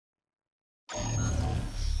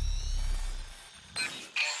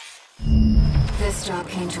This job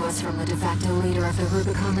came to us from the de facto leader of the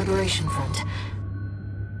Rubicon Liberation Front.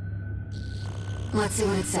 Let's see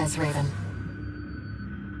what it says, Raven.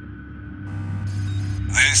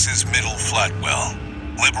 This is Middle Flatwell,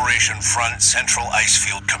 Liberation Front Central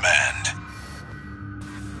Icefield Command.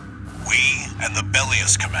 We and the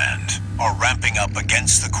Bellius Command are ramping up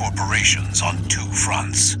against the corporations on two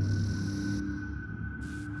fronts.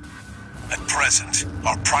 At present,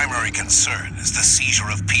 our primary concern is the seizure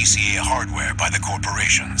of PCA hardware by the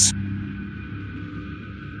corporations.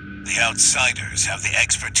 The outsiders have the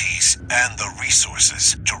expertise and the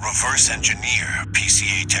resources to reverse engineer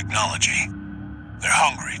PCA technology. They're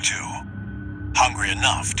hungry, too. Hungry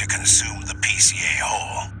enough to consume the PCA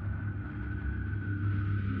whole.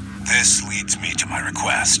 This leads me to my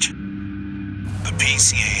request. The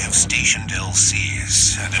PCA have stationed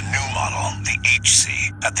LCs and a new model, the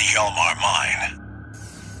HC, at the Hjalmar mine.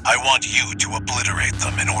 I want you to obliterate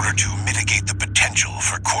them in order to mitigate the potential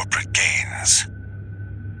for corporate gains.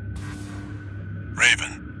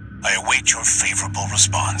 Raven, I await your favorable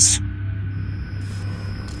response.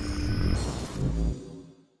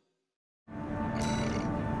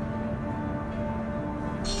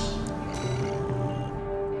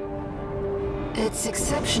 It's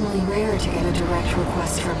exceptionally rare to get a direct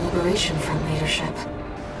request from Liberation Front leadership.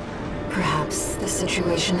 Perhaps the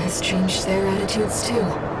situation has changed their attitudes too.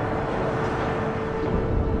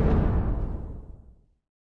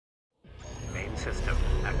 Main system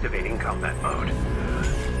activating combat mode.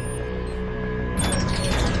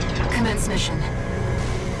 Commence mission.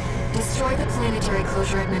 Destroy the Planetary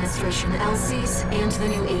Closure Administration LCs and the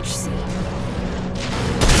new HC.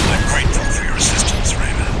 I'm grateful for your assistance, Raven.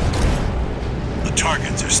 The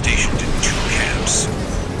targets are stationed in two camps.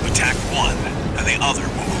 Attack one, and the other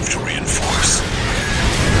will move to reinforce.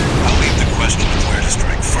 I'll leave the question of where to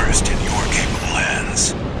strike first in your capable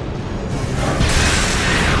hands.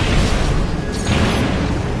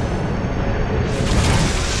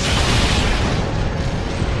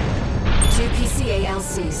 Two PCA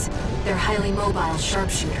LCs. They're highly mobile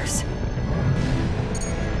sharpshooters.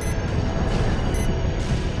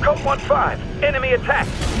 Code 1-5, enemy attack!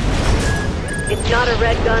 It's not a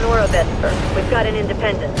red gun or a Vesper. We've got an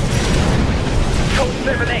independent. Code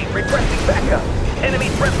 7-8, requesting backup. Enemy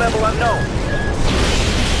threat level unknown.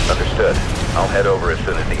 Understood. I'll head over as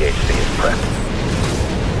soon as the HC is prepped.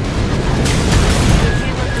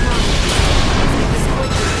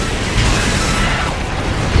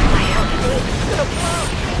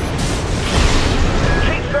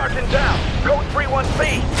 Chief Sergeant down. Code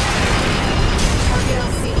 3-1C. Target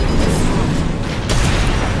LC destroyed.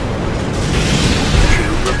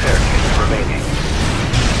 Repair kits remaining.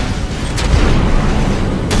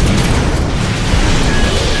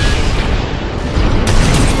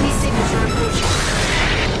 Enemy signature approaching.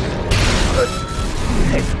 But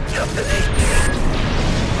it's something.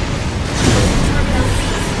 Target LC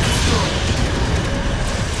destroyed.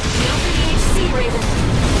 Nail for the HC, Raven.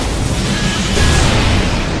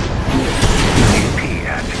 AP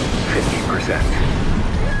at 50%.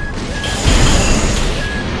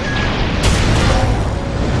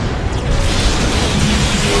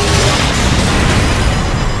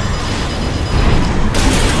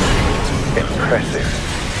 Impressive.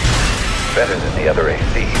 Better than the other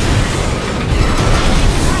AC.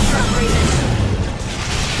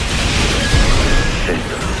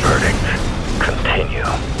 System verdict. Continue.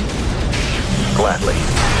 Gladly.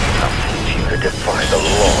 I'll teach you to defy the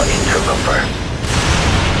law, interloper.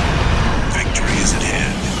 Victory is at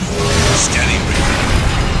hand. Steady, Raven.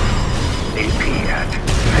 AP at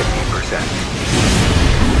 50%.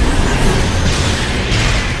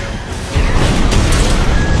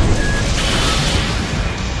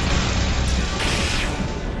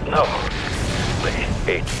 No. The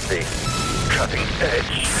HC. Cutting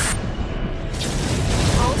edge.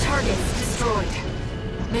 All targets destroyed.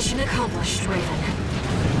 Mission accomplished, Raven.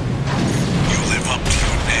 You live up to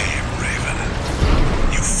your name, Raven.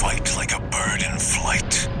 You fight like a bird in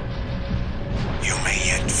flight. You may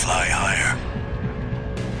yet fly higher.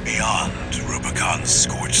 Beyond Rubicon's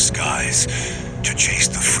scorched skies, to chase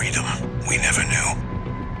the freedom we never knew.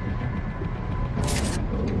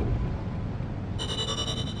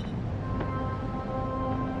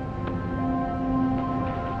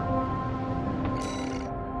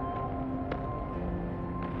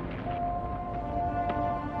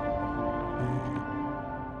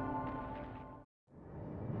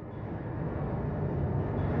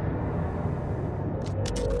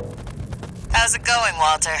 How's it going,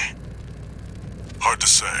 Walter? Hard to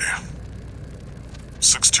say.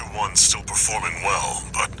 621's still performing well,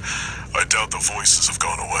 but I doubt the voices have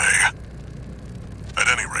gone away. At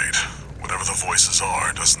any rate, when Whatever the voices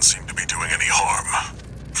are, doesn't seem to be doing any harm.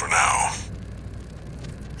 For now.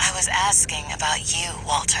 I was asking about you,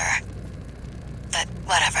 Walter. But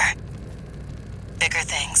whatever. Bigger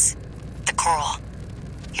things. The coral.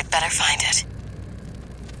 You'd better find it.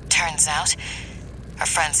 Turns out, our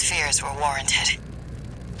friend's fears were warranted.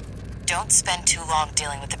 Don't spend too long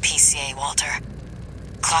dealing with the PCA, Walter.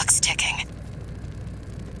 Clock's ticking.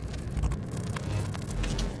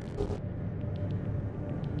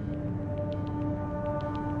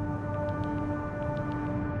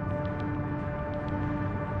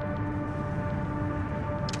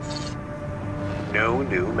 No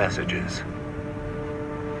new messages.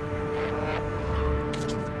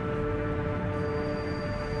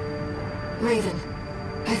 Raven,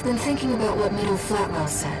 I've been thinking about what Middle Flatwell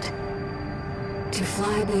said. To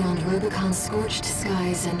fly beyond Rubicon's scorched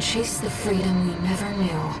skies and chase the freedom we never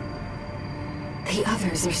knew. The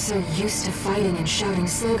others are so used to fighting and shouting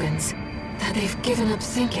slogans that they've given up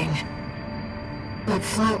thinking. But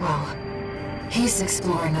Flatwell, he's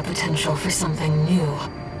exploring a potential for something new.